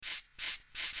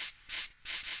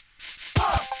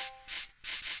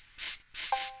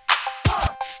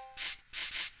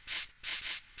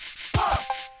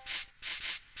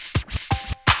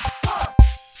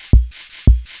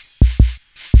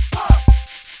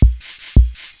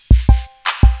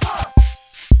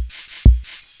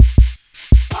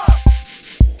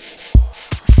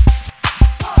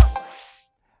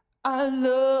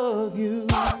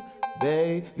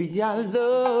baby, I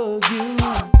love you.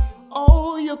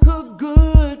 Oh, you cook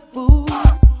good food.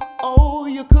 Oh,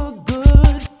 you cook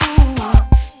good food.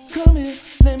 Come here,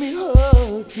 let me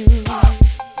hug you.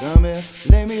 Come here,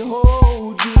 let me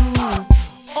hold you.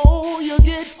 Oh, you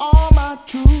get all my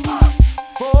truth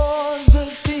for the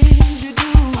things you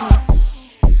do.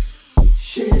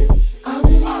 Shit, I'm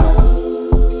in love.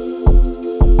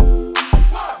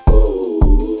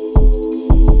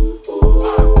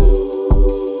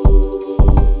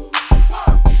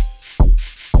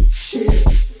 Shit,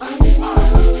 I'm in love.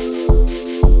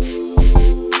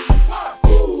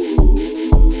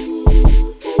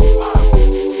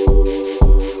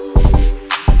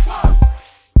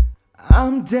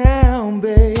 I'm down,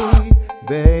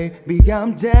 baby,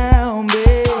 I'm down,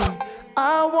 babe.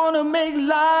 I wanna make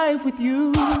life with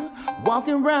you.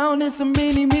 Walking around, it's a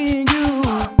mini me and you.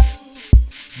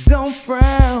 Don't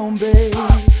frown, babe,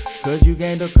 cause you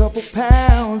gained a couple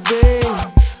pounds, babe.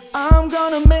 I'm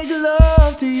gonna make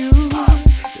love to you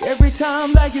every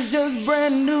time like it's just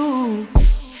brand new.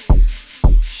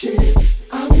 Shit,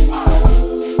 I'm in love.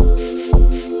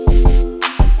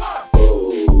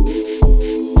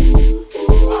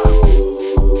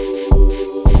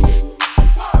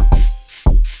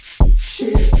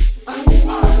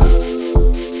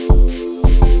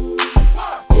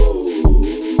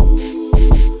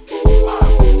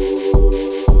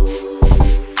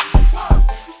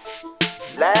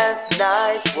 Last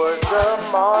night was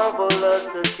a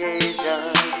marvelous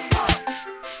occasion.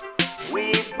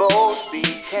 We both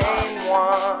became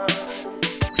one.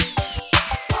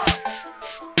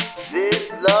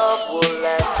 This love will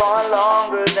last far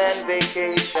longer than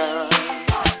vacation.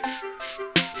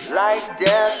 Like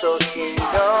death or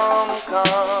kingdom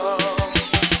come.